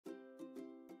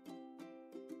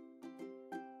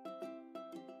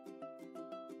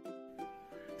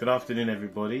Good afternoon,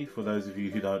 everybody. For those of you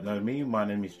who don't know me, my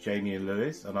name is Jamie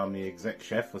Lewis and I'm the exec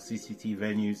chef for CCT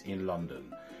Venues in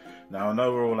London. Now, I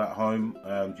know we're all at home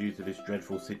due to this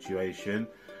dreadful situation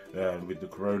with the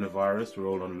coronavirus. We're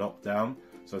all on lockdown,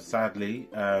 so sadly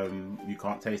you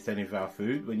can't taste any of our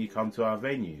food when you come to our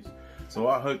venues. So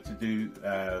what I hope to do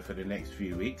for the next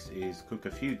few weeks is cook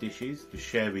a few dishes to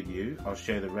share with you. I'll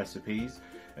share the recipes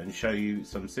and show you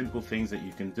some simple things that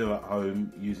you can do at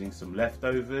home using some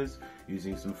leftovers,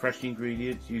 using some fresh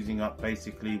ingredients, using up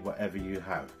basically whatever you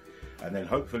have. And then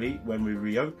hopefully when we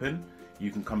reopen,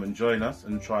 you can come and join us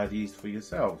and try these for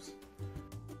yourselves.